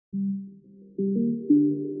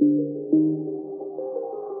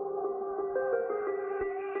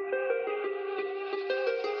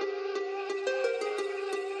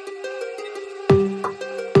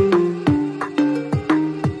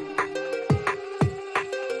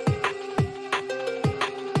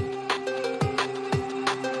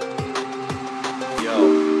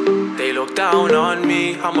look down on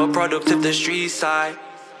me, I'm a product of the street side.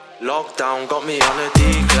 Lockdown got me on a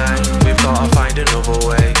decline. We've gotta find another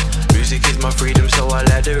way. Music is my freedom, so I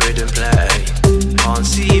let the rhythm play. Can't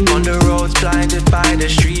see on the roads, blinded by the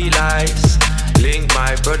street lights. Link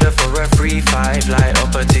my brother for a free five. Light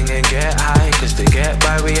up a ting and get high, cause to get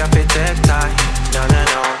by we have to take time. No, no,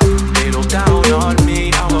 no, they look down on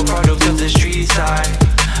me, I'm a product of the street side.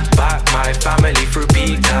 Back my family through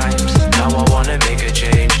peak times. Now I wanna make a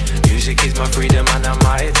change. Music is my freedom and I'm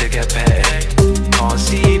out here to get paid. Can't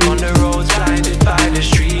see on the roads, blinded by the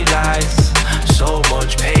street lights. So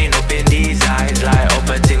much pain up in these eyes. Light up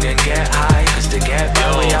a ting and get high, cause to get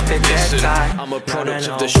by we have to get time. I'm a product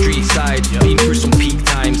of the street side. Been through some peak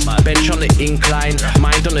times. Bench on the incline,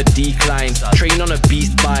 mind on a decline. Train on a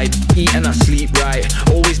beast vibe, eat and I sleep right.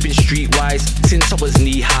 Always been streetwise since I was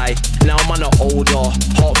knee high. Now I'm on an older,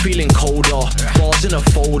 heart feeling colder. Bars in a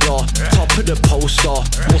folder, top of the poster.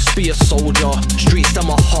 Must be a soldier. Streets that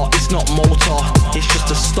my heart, it's not motor. It's just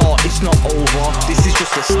a start, it's not over. This is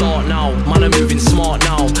just a start now. Man, I'm moving smart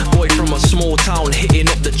now. Boy from a small town, hitting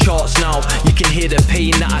up the charts now. You can hear the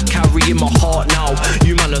pain that I carry in my heart now.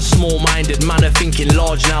 You man are small-minded, man are thinking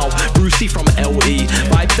large now. bru-c from LE,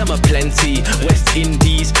 vibes them are plenty. West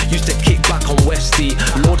Indies, used to kick back on Westy.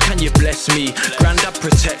 Lord, can you bless me? Granddad,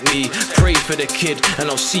 protect me. Pray for the kid, and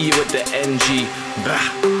I'll see you at the NG. Bah.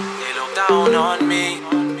 They look down on me,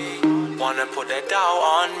 wanna put their doubt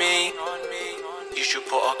on me. You should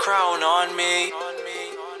put a crown on me.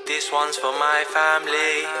 This one's for my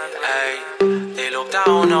family. Ay. They look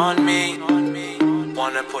down on me,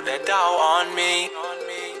 wanna put their doubt on me.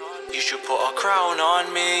 You should put a crown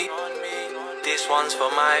on me. This one's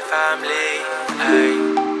for my family.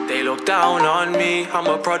 Ay. They look down on me, I'm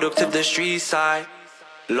a product of the street side.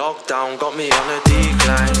 Lockdown got me on a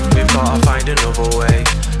decline. We've gotta find another way.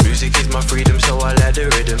 Music is my freedom, so I let the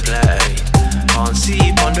rhythm play. Can't see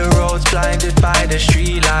on the roads, blinded by the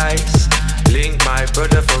street lights. Link my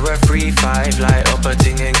brother for a free five. Light up a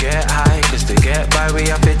ting and get high, cause to get by we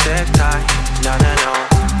have to take time. No, no, no,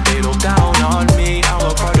 they look down on me, I'm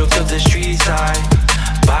a product of the street side.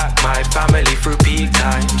 Back my family through peak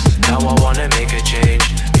times. Now I wanna make a change.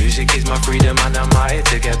 Music is my freedom and I'm out here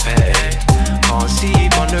to get paid. Can't see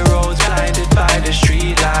on the roads, blinded by the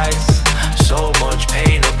street lights. So much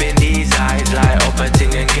pain up in these eyes. Light up a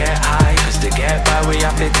ting and get high, cause to get by we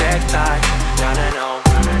have to take time. No, no, no.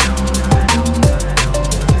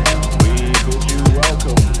 We bid you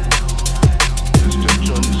welcome, Mr.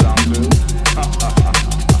 Chun.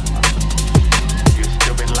 You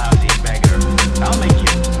stupid lousy beggar. I'll make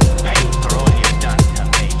you pay for all you've done to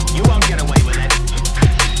me. You won't get away with it.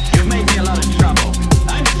 You've made me a lot of trouble.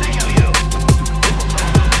 I'm sick of you.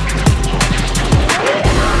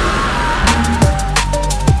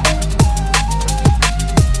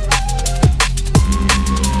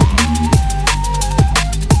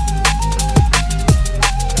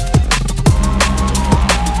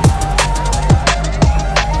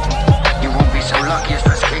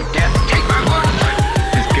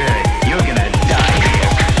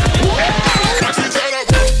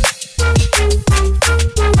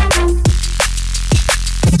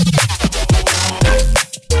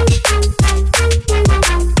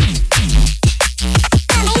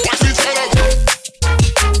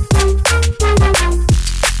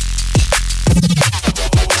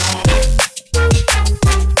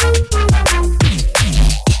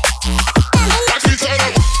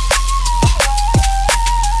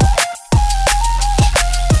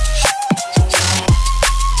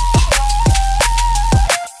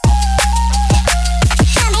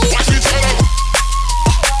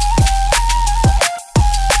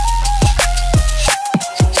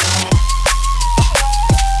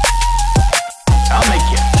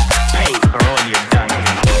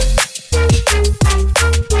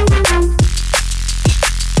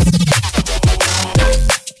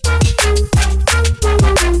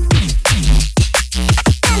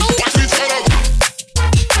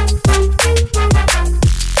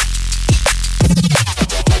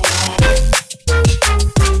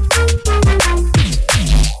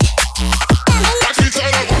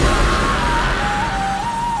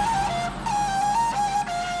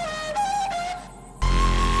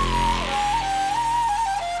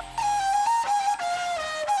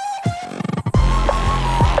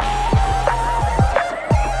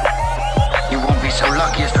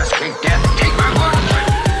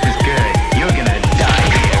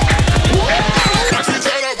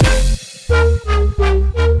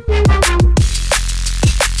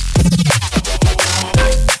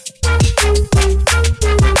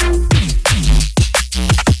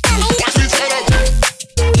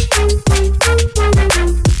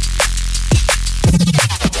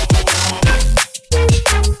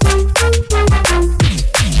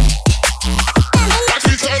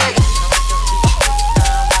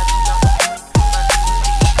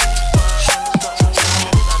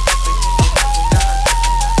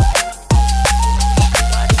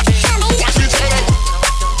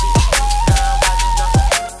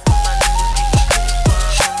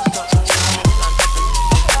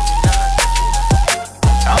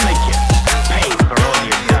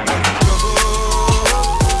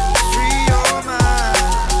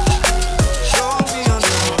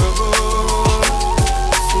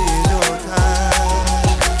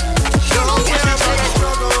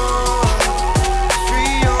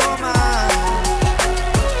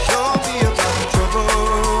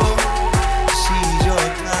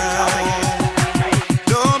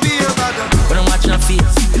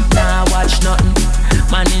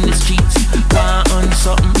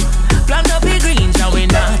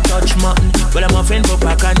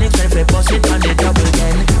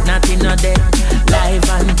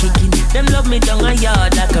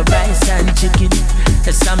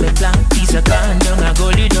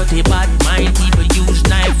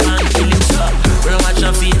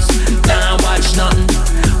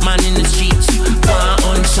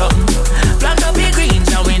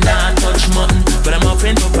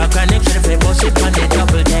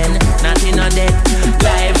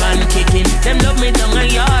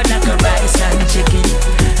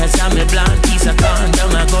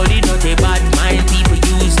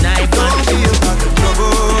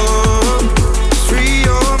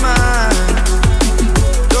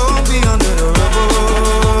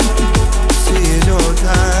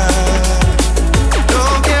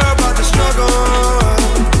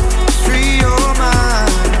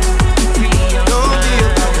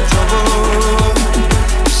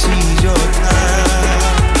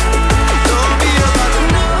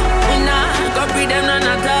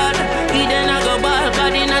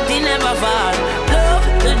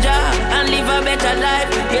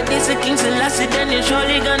 Selassie, then you're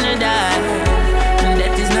surely gonna die. And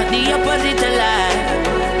that is not the opposite of life.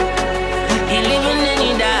 You live and then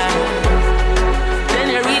you die. Then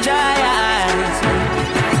you reach higher heights.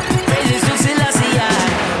 Praises to Selassie.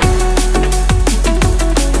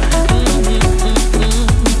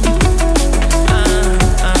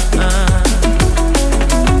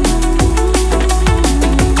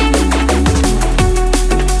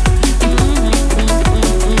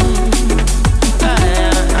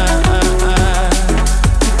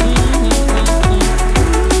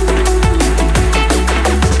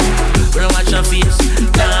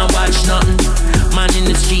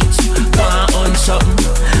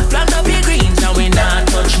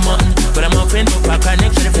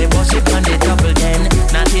 Chronic for the flip, bust it on the double then.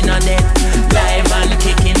 Nothing on that, live and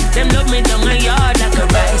kicking. Them love me down a yard like a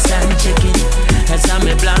rice and chicken. That's how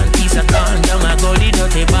me blunt piece of corn down a gully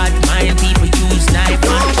dirty bad mind. People use knife.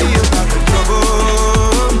 Don't be about the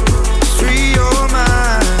trouble. Free your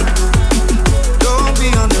mind. Don't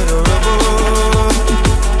be under the rubble.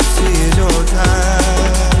 See it's your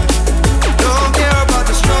time. Don't care about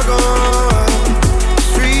the struggle.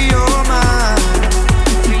 Free your mind.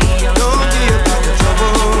 Don't be about the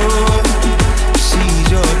trouble.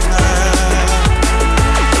 Seize your time.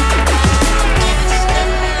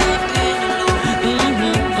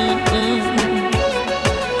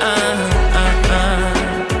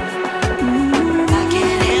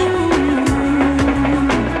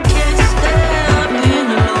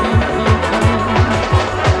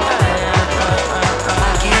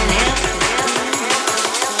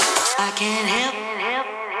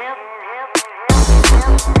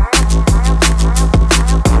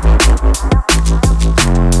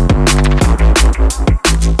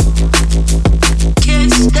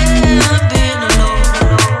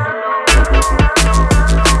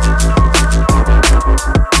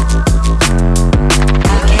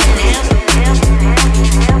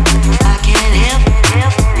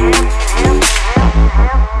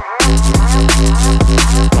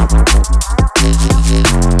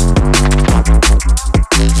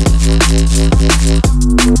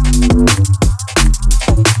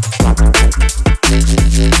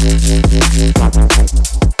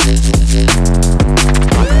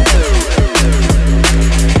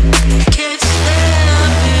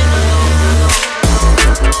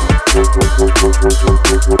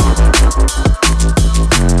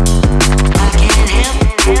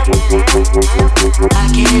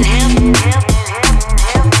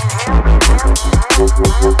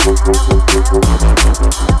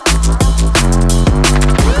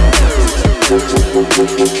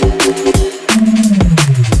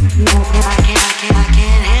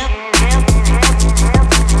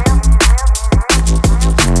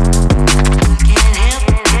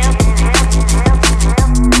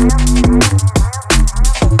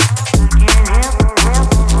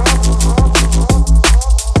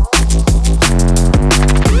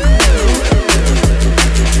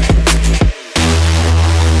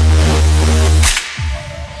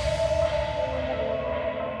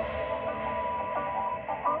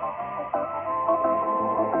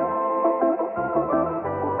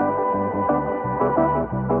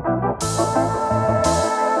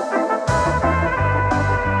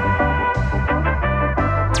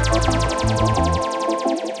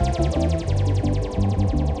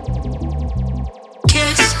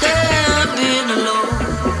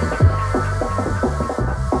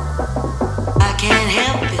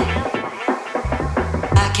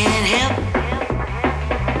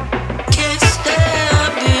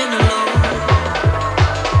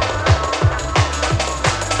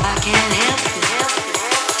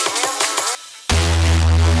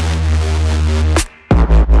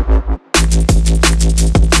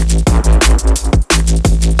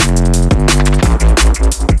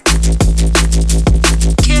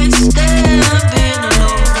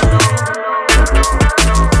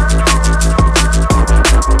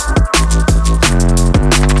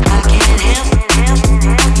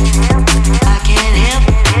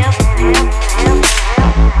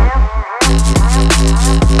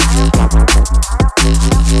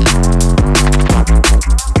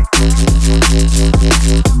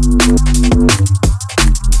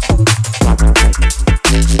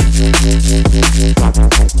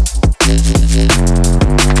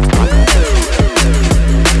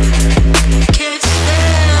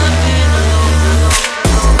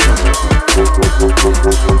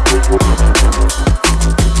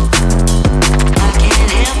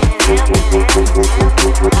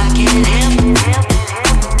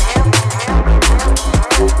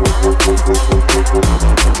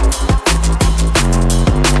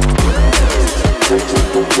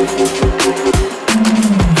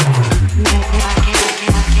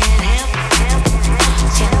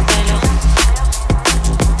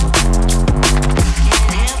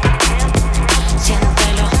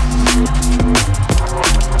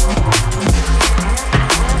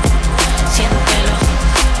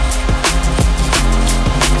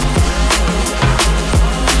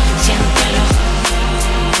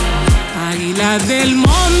 Águila del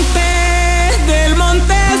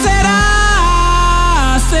monte será.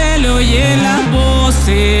 Se le oyen las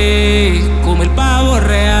voces como el pavo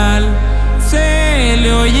real. Se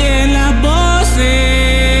le oyen las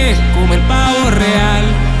voces como el pavo real.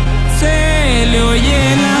 Se le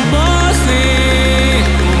oyen las voces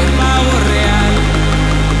como el pavo real.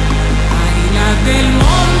 Águila del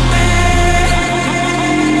monte.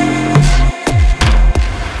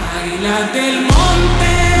 Águila del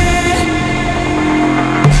monte.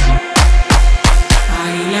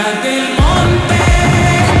 Águila del monte.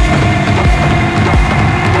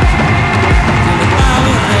 Como el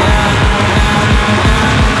pavo real.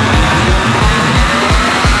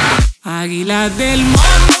 Águila del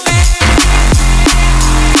monte.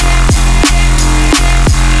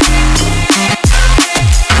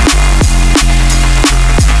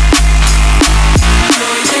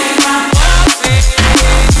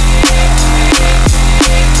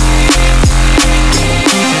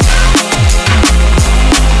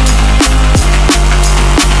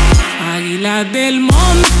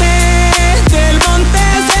 Del monte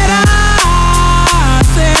será.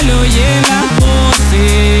 Se le oyen las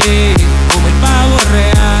voces como el pavo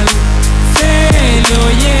real. Se le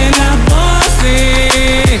oyen las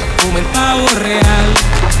voces como el pavo real.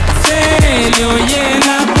 Se le oyen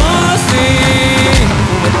las voces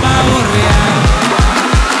como el pavo real.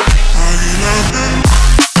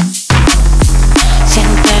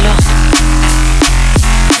 Siéntelo.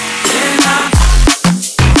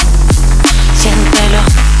 Siéntelo.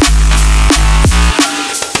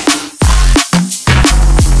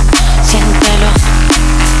 Siéntelo.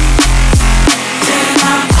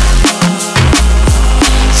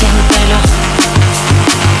 Siéntelo.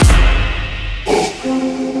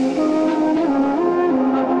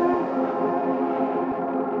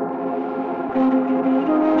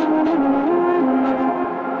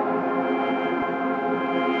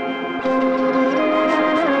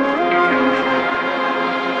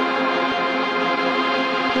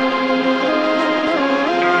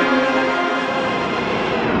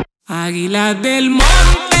 Águila del monte.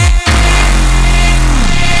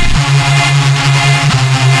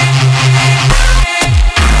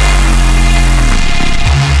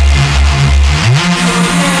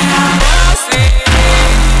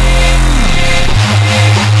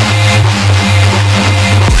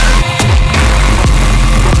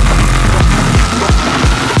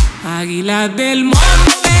 Águila del monte.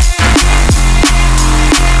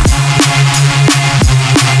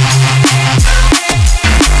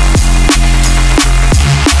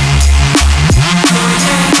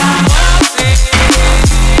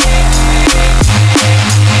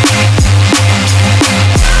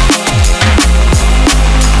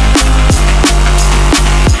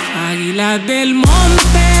 Águila del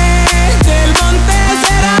monte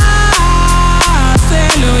será. Se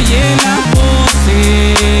le oyen las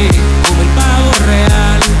voces como el pavo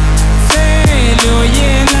real. Se le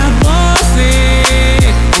oyen las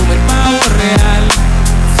voces como el pavo real.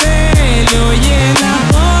 Se le oyen las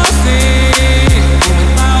voces como el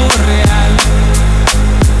pavo real.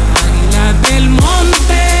 Águila del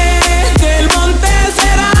monte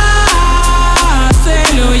será. Se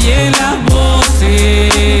le oyen las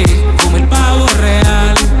voces como el pavo real.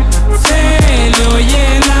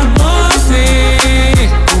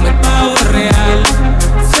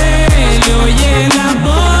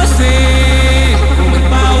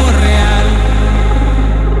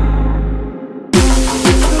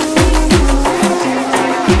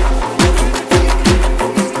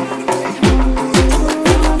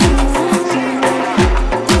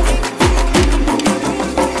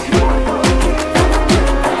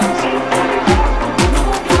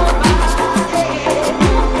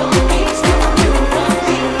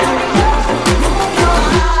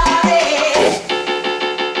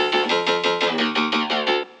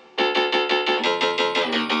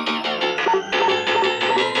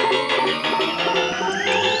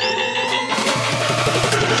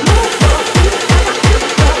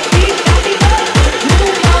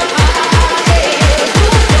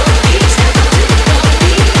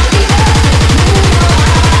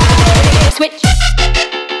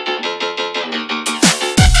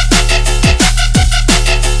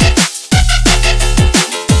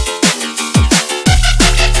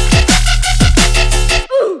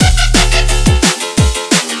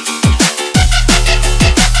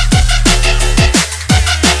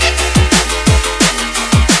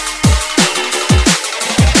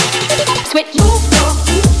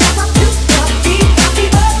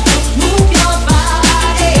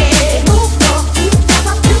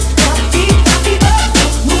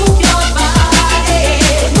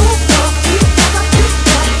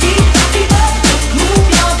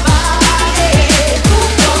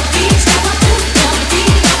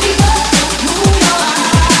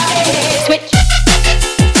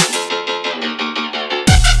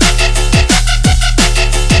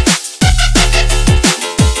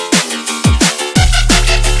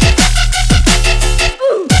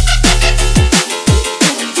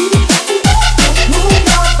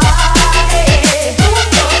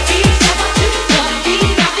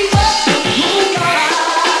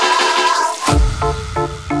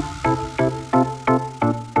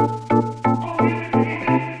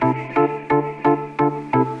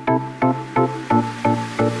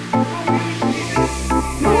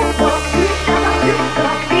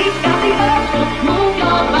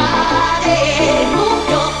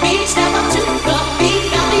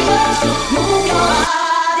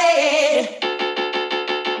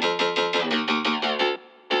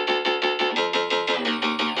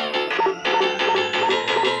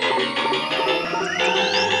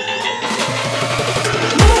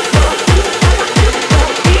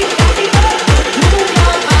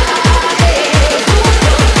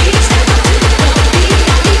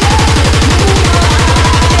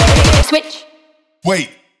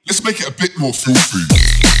 Wait, let's make it a bit more filthy.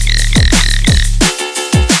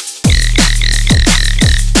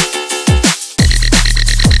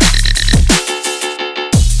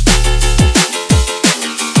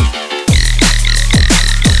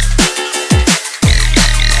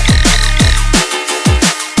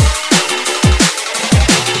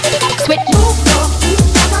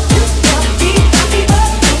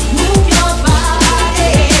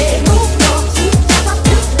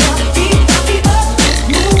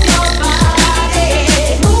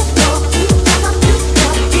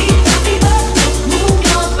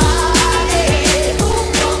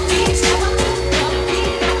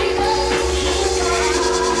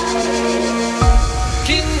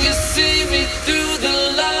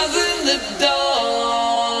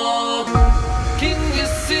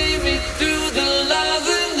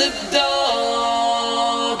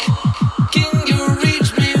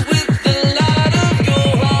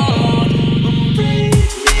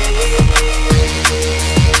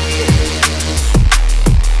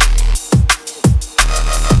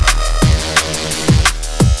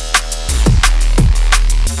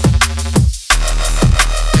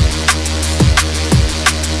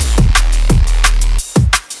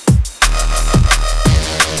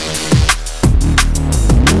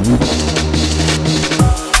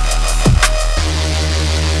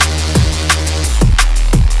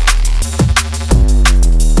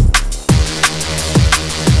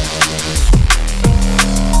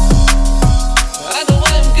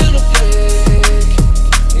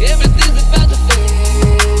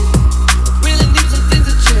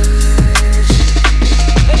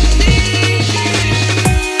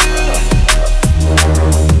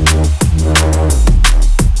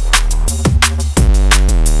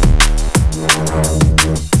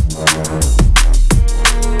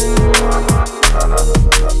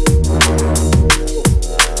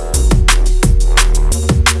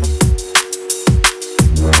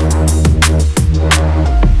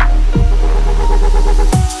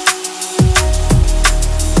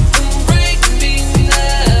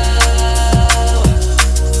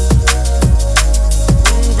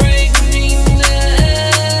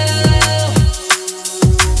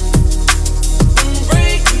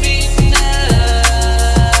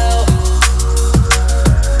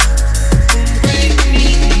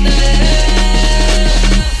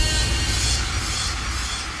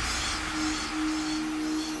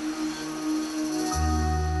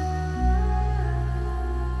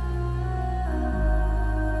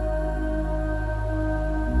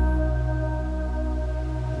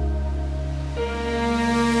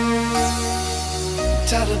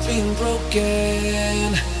 Tired of being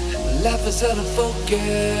broken, life is out of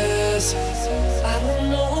focus. I don't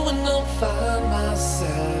know when I'll find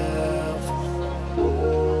myself.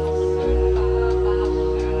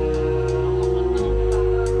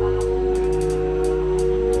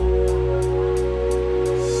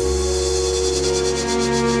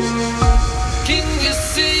 Can you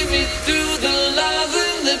see me through the lies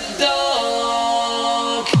in the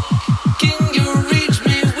dark? Can you reach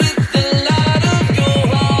me with the light of your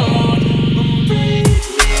heart?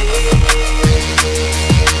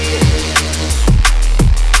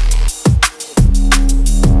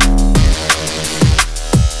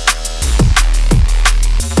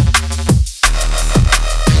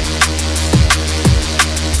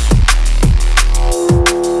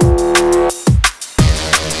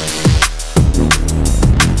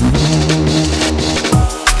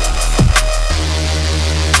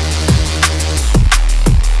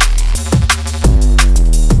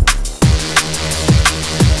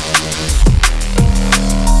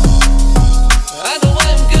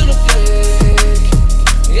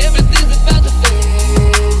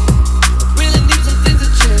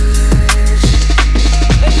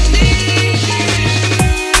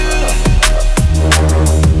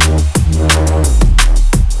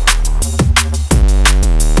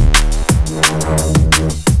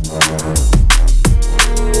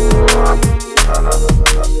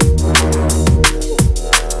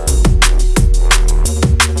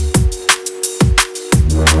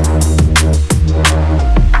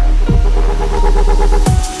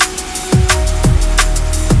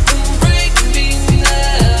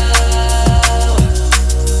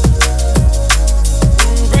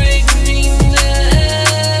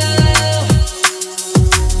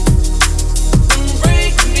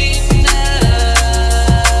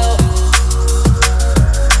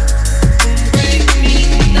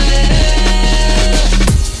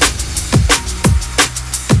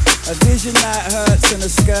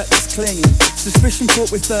 Break Suspicion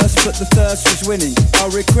fought with thirst, but the thirst was winning. I'll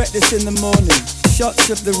regret this in the morning.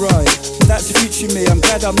 shots of the ride. That's future me, I'm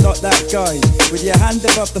glad I'm not that guy. With your hand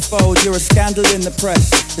above the fold, you're a scandal in the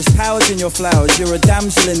press. There's powers in your flowers, you're a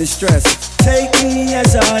damsel in distress. Take me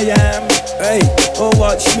as I am, hey, or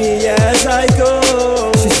watch me as I go.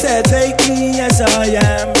 She said, take me as I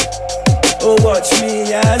am, or watch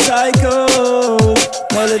me as I go.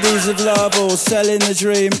 Melodies of love, all selling a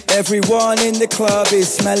dream. Everyone in the club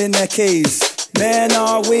is smelling their keys. Men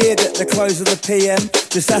are weird at the close of the PM.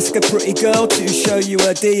 Just ask a pretty girl to show you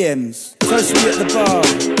her DMs. Toast me at the bar,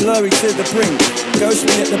 blurry to the brink. Ghost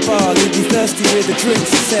me at the bar, leave me thirsty with a drink.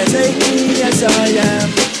 She said, take me as I am,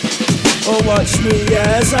 or watch me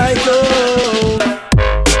as I go.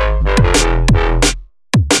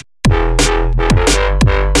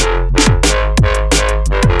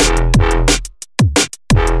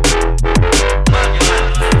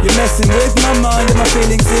 Messing with my mind and my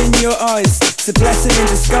feelings in your eyes. It's a blessing in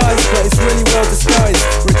disguise, but it's really well disguised.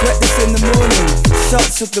 Regret this in the morning,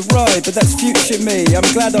 shots of the ride, but that's future me, I'm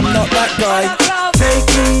glad I'm not that guy. Take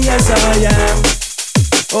me as I am,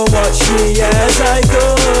 or watch me as I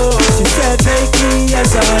go. She said, take me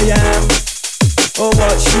as I am, or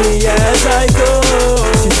watch me as I go.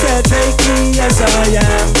 She said, take me as I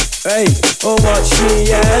am, hey, or watch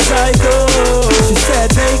me as I go. She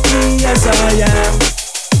said, take me as I am,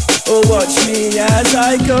 or watch me as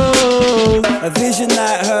I go. A vision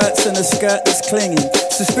that hurts and a skirt that's clinging.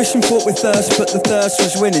 Suspicion fought with thirst, but the thirst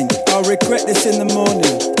was winning. I'll regret this in the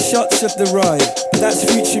morning, shots of the ride, but that's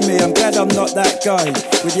future me, I'm glad I'm not that guy.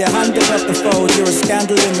 With your hand above the fold, you're a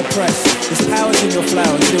scandal in the press. There's powers in your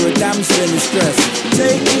flowers, you're a damsel in distress.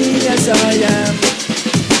 Take me as I am,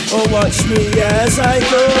 or watch me as I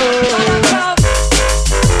go.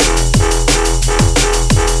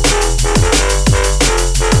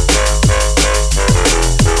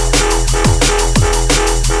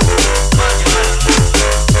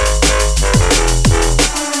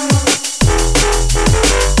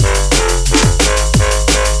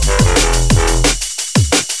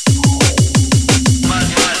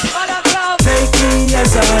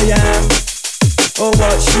 Or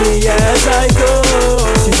watch me as I go.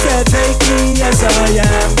 She said, take me as I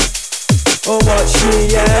am, or watch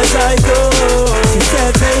me as I go. She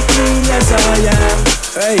said, take me as I am,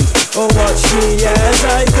 hey, or watch me as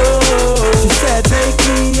I go. She said, take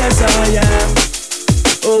me as I am,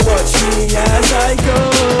 or watch me as I go.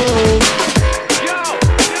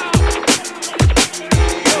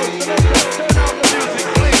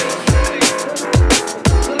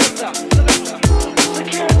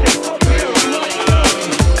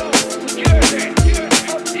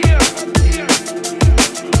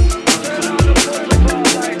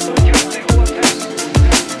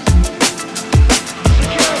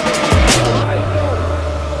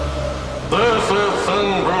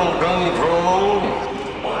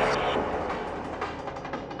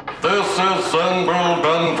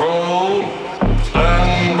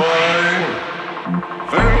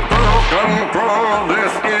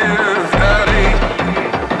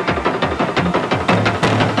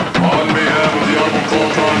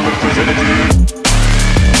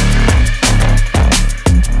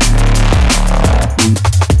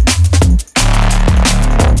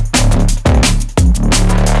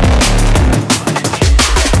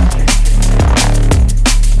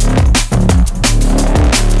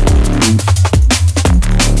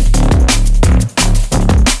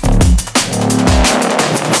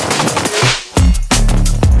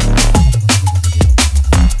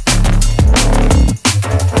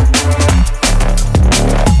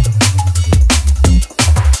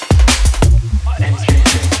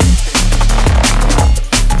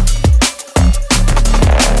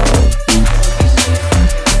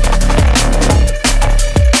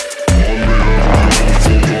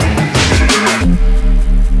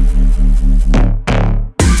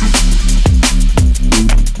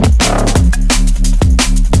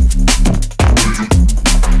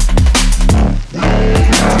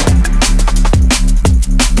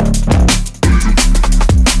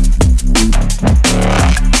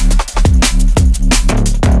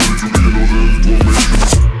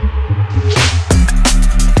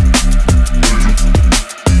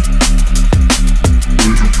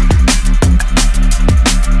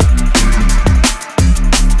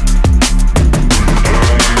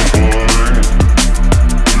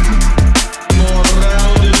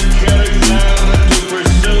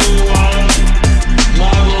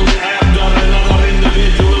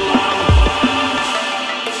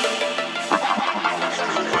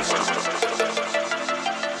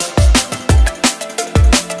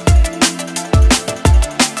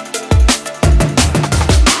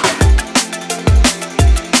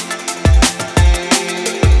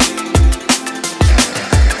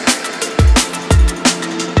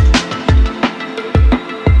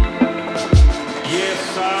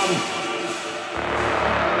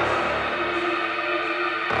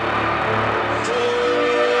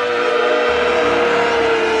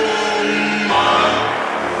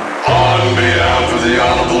 the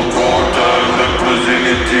honorable court and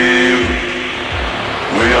representative.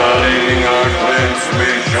 We are leading our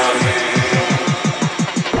transmission.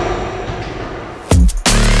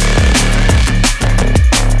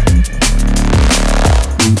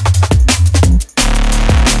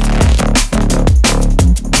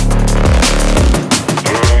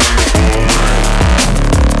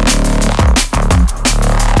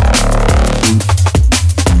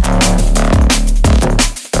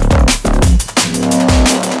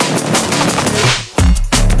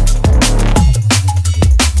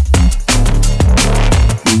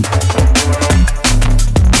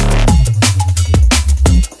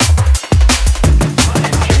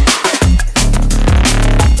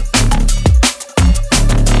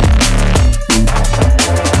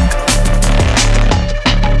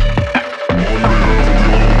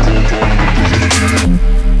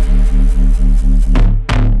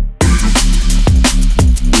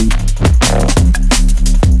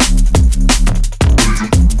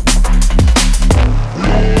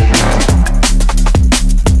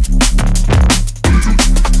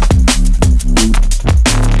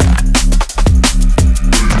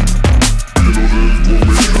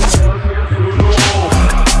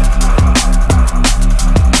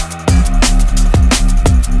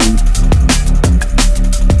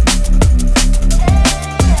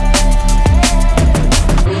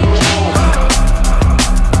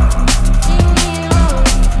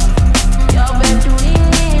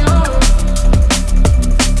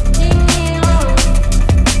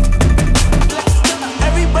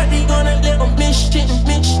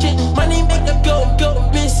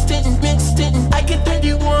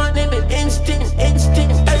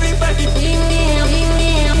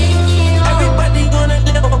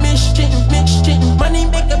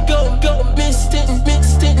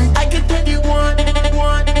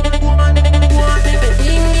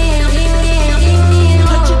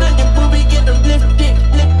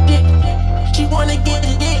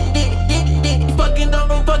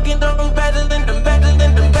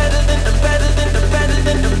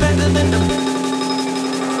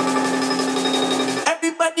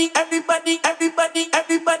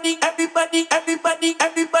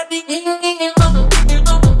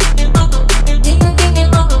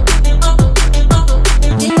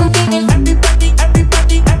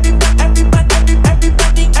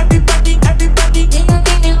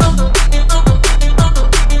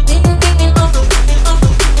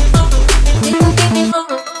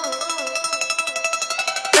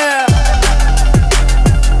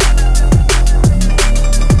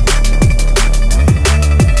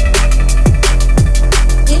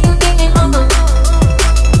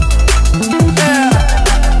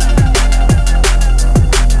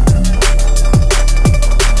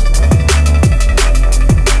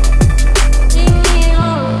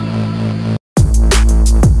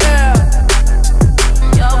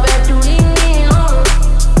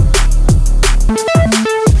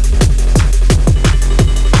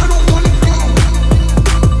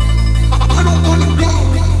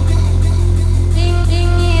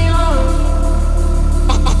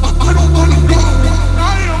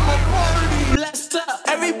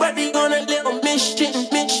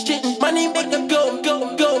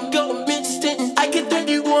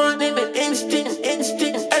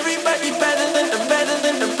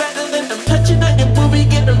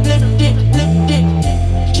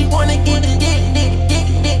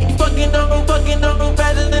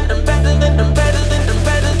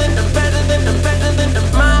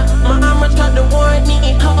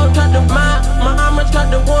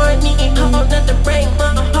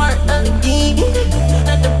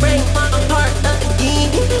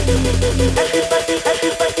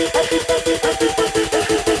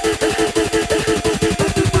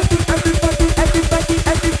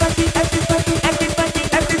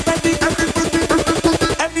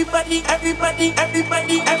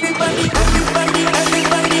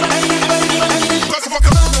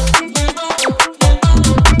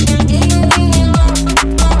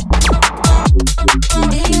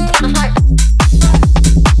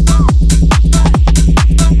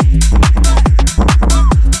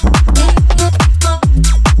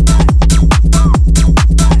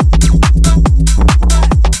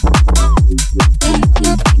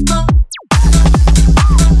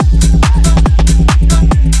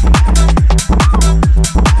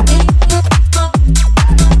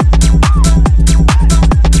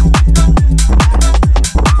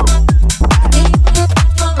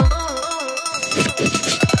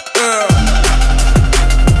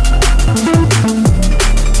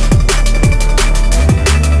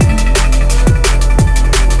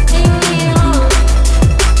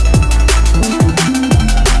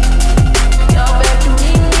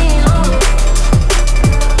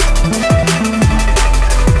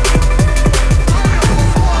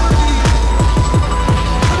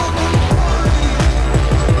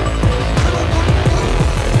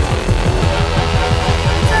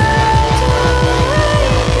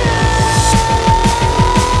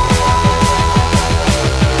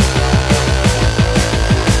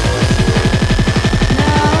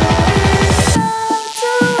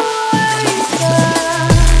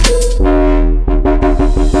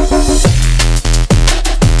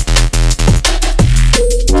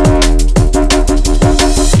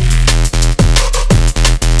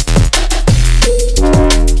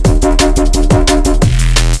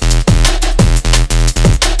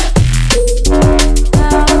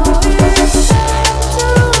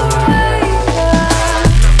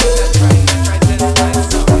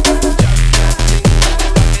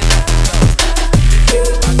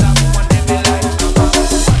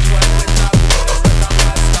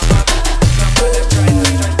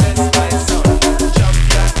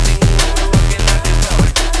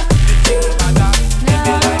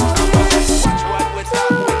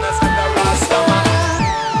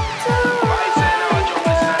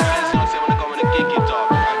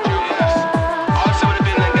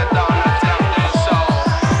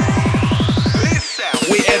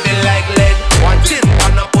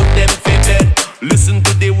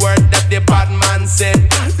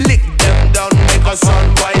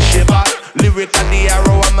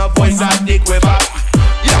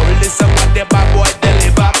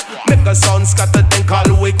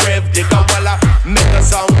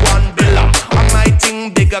 someone biller. I'm my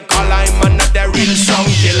thing bigger, call I'm another real song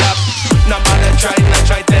killer. Nobody try, not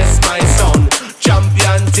try test my sound.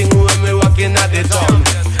 Champion thing when we walking at the town.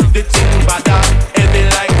 The thing bada, heavy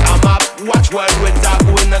like a map. Watch where we talk,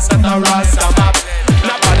 we not set a rasta map.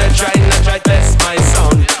 Nobody try, not try test my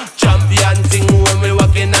sound. Champion thing when we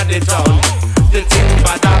walking at the town. The thing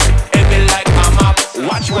bada, heavy like a map.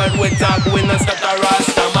 Watch where we talk, we not set a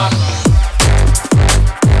rasta map.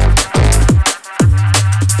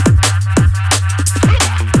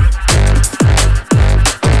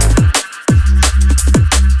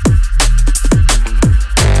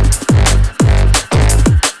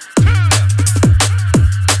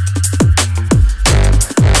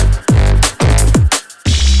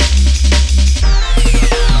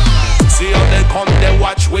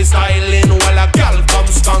 We styling while a gal come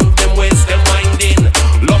skunk them waist them winding.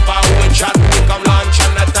 Love how we chat, we come launch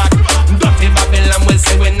and attack. Dirty Babylon we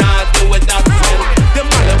say we not do it that friend. Them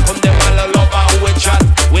all come, them all love how we chat.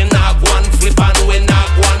 We not one flip and we not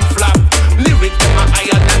one flap. Lyric them are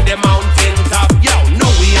higher than the mountain top. Yo,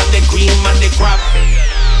 know we have the cream and the crap.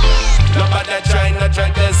 Nobody try, not try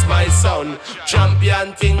test my sound.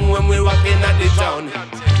 Champion thing when we walking at the town.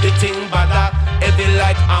 The thing bada, heavy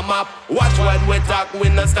like a map. Watch what we talk, we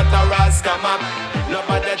not start a rasta map.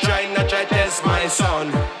 Nobody try, not try test my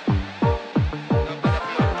sound.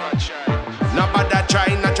 Nobody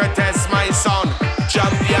try, not try test my sound.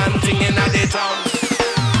 Champion thing in the town.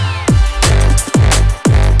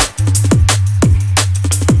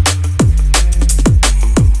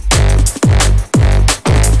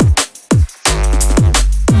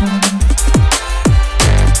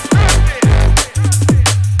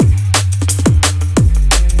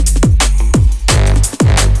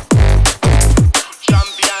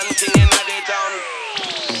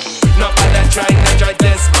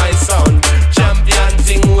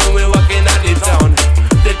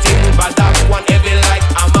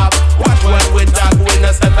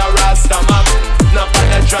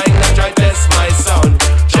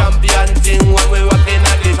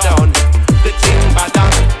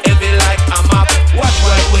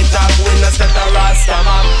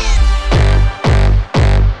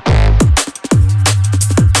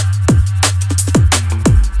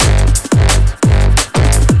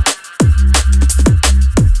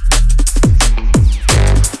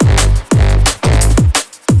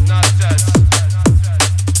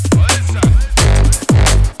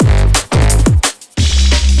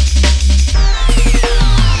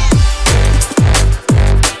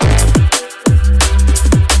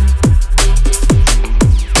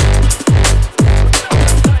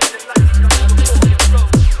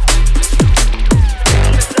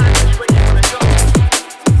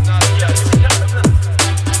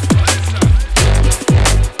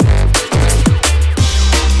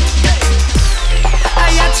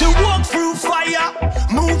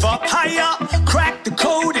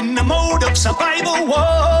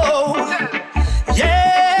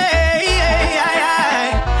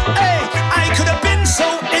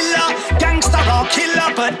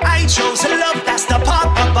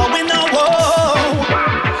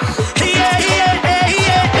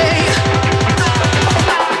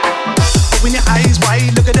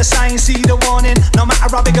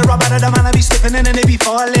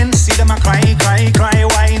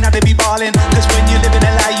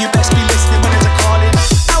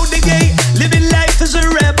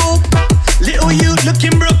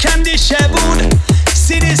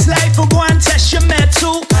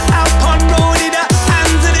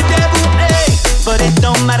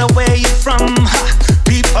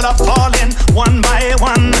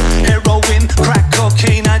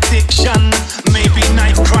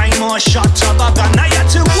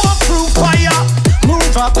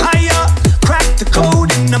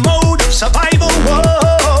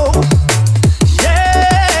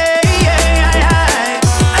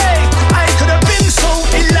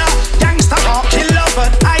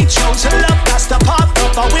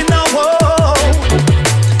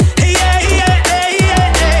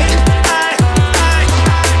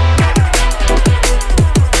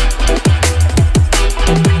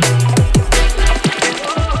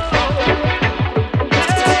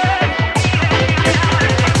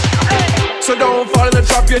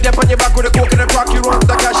 You're deep on your back with a coke and a crack. You run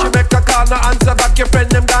the cash, you make a call, no answer back. Your friend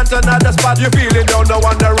them gone to another spot. You feeling down, no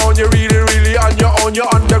one around. You really on your own. You're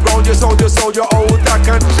underground, you sold your out of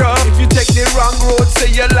control. If you take the wrong road,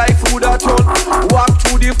 say your life would have turn. Walk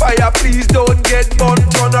through the fire, please don't get burned.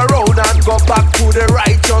 Turn around and go back to the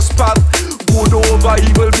righteous path. Good over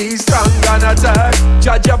evil, be strong and attack.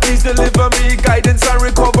 Judge, please deliver me guidance and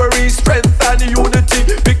recovery, strength and unity.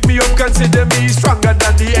 Pick me up, consider me stronger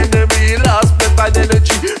than the enemy. Lost breath and energy.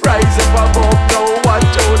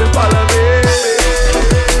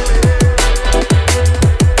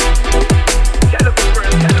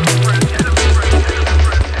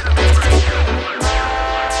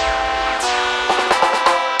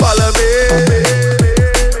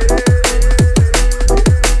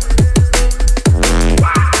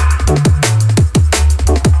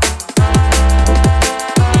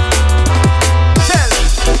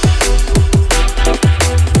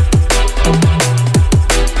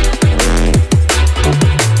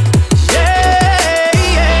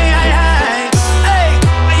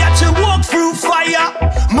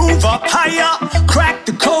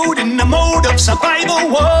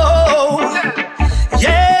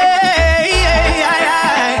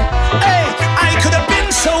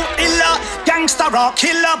 raw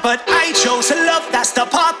killer, but I chose to love. That's the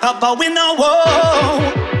path of a winner.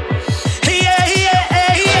 Whoa.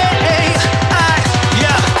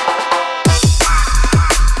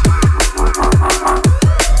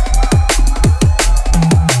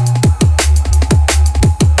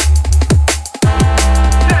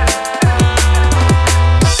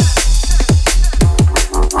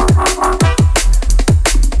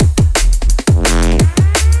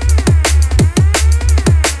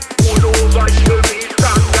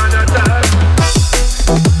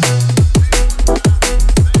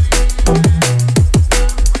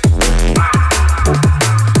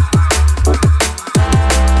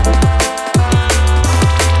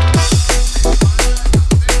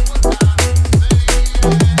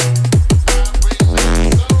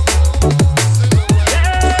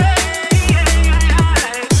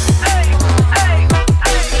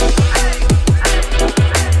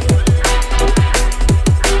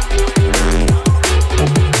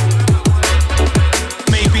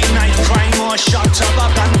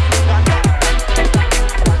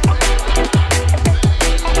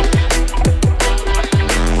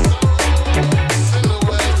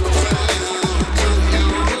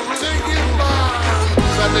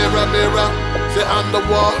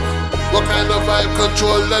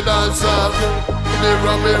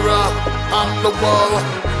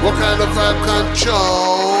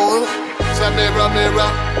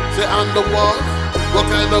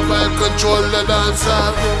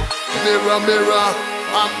 Mirror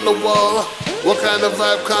on the wall, what kind of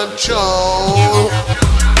vibe control?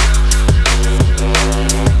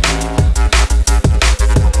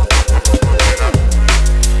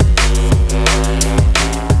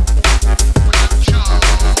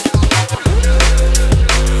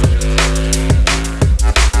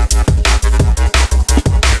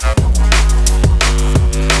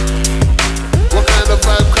 What kind of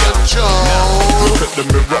vibe control? Look at the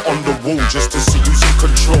mirror on the wall just to see who's in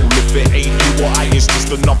control. If it ain't you or I, it's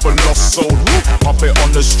just another lost soul. Pop it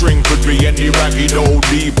on the string, could be any ragged old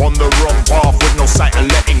leave on the wrong path with no sight of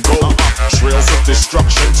letting go. Trails of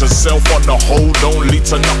destruction to self on the whole don't lead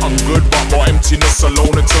to nothing good but more emptiness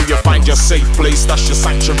alone until you find your safe place. That's your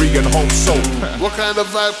sanctuary and home soul. What kind of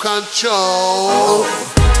vibe control?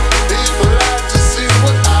 People like to see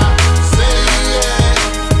what I say,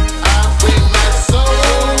 yeah. I bring that soul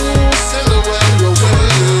silhouette away.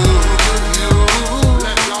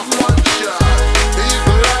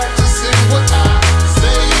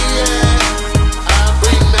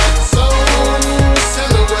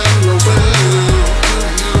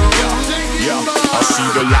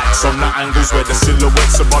 On the angles where the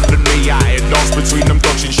silhouettes are under me, I dance between them,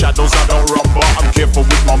 dodging shadows. I don't run, but I'm careful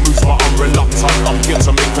with my moves, but I'm reluctant. I'm here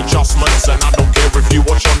to make adjustments, and I don't care if you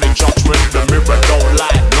watch on the judgment. The mirror don't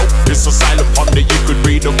lie, nope. It's a silent ponder. You could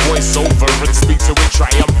read a voice over and speak to it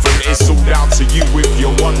triumphant. It's all down to you if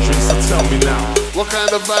you're wondering. So tell me now, what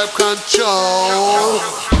kind of vibe control?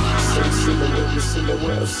 So silhouette, your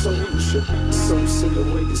silhouette of soul and shit. So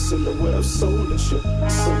silhouette, your silhouette of soul and shit.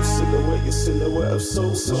 So silhouette, your silhouette of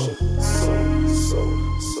soul and shit.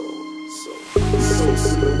 So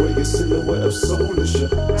silhouette, your silhouette of soul and shit.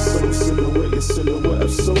 So silhouette, your silhouette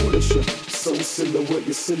of soul and shit. So silhouette,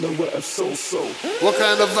 your silhouette of soul. What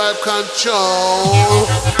kind of vibe control?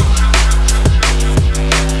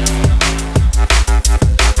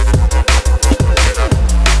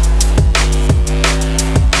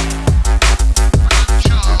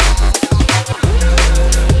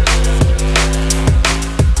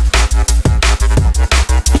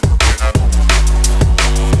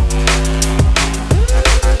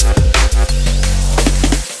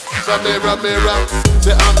 Mirror, mirror,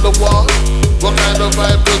 say on the wall, what kind of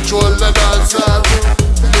vibe control the dancer?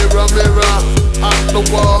 Mirror, mirror, on the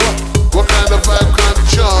wall, what kind of vibe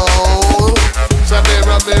control? Say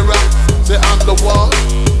mirror, mirror, say on the wall,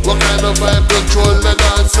 what kind of vibe control the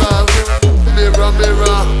dancer? Mirror,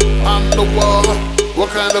 mirror, on the wall, what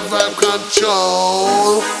kind of vibe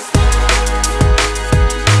control?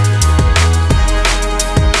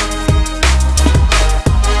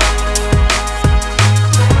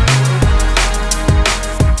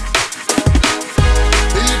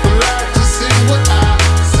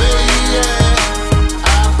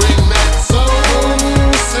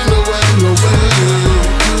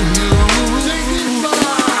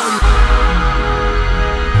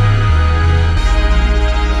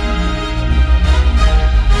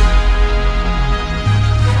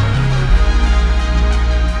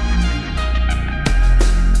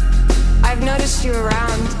 You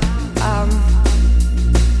around,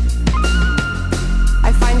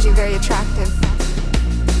 I find you very attractive.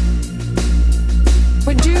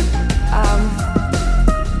 Would you,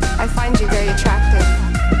 I find you very attractive.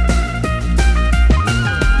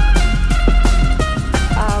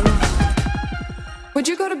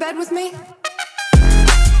 bed with me?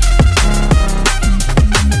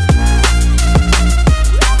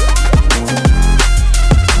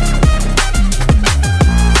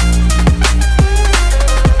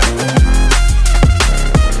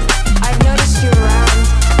 I've noticed you around.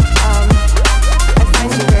 I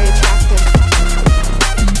find you very attractive.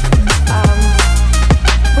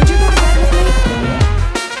 Would you go to bed with me?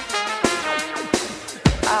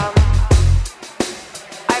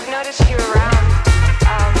 I've noticed you around.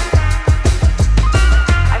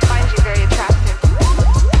 I find you very attractive.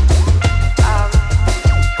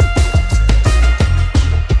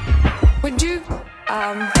 Would you,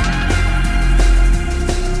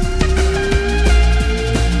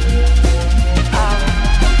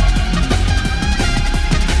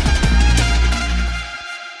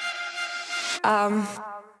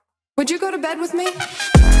 would you go to bed with me?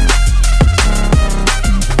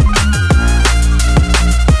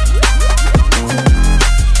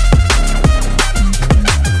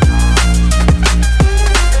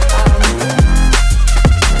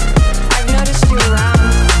 I've noticed you around.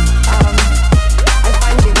 I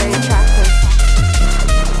find you very attractive.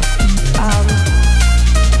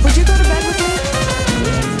 Would you go to bed with me?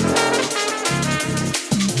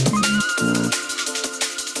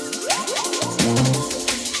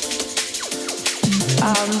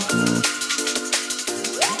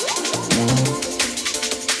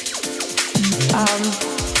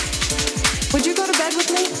 Would you go to bed with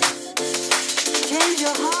me? Change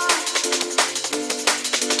your heart.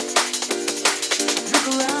 Look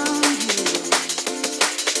around you.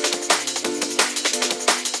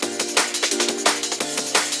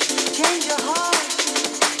 Change your heart.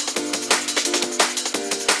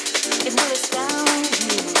 It will astound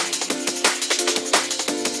you.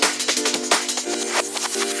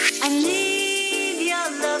 I need your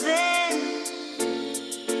loving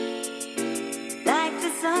like the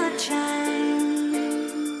sunshine.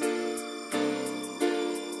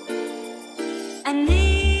 I need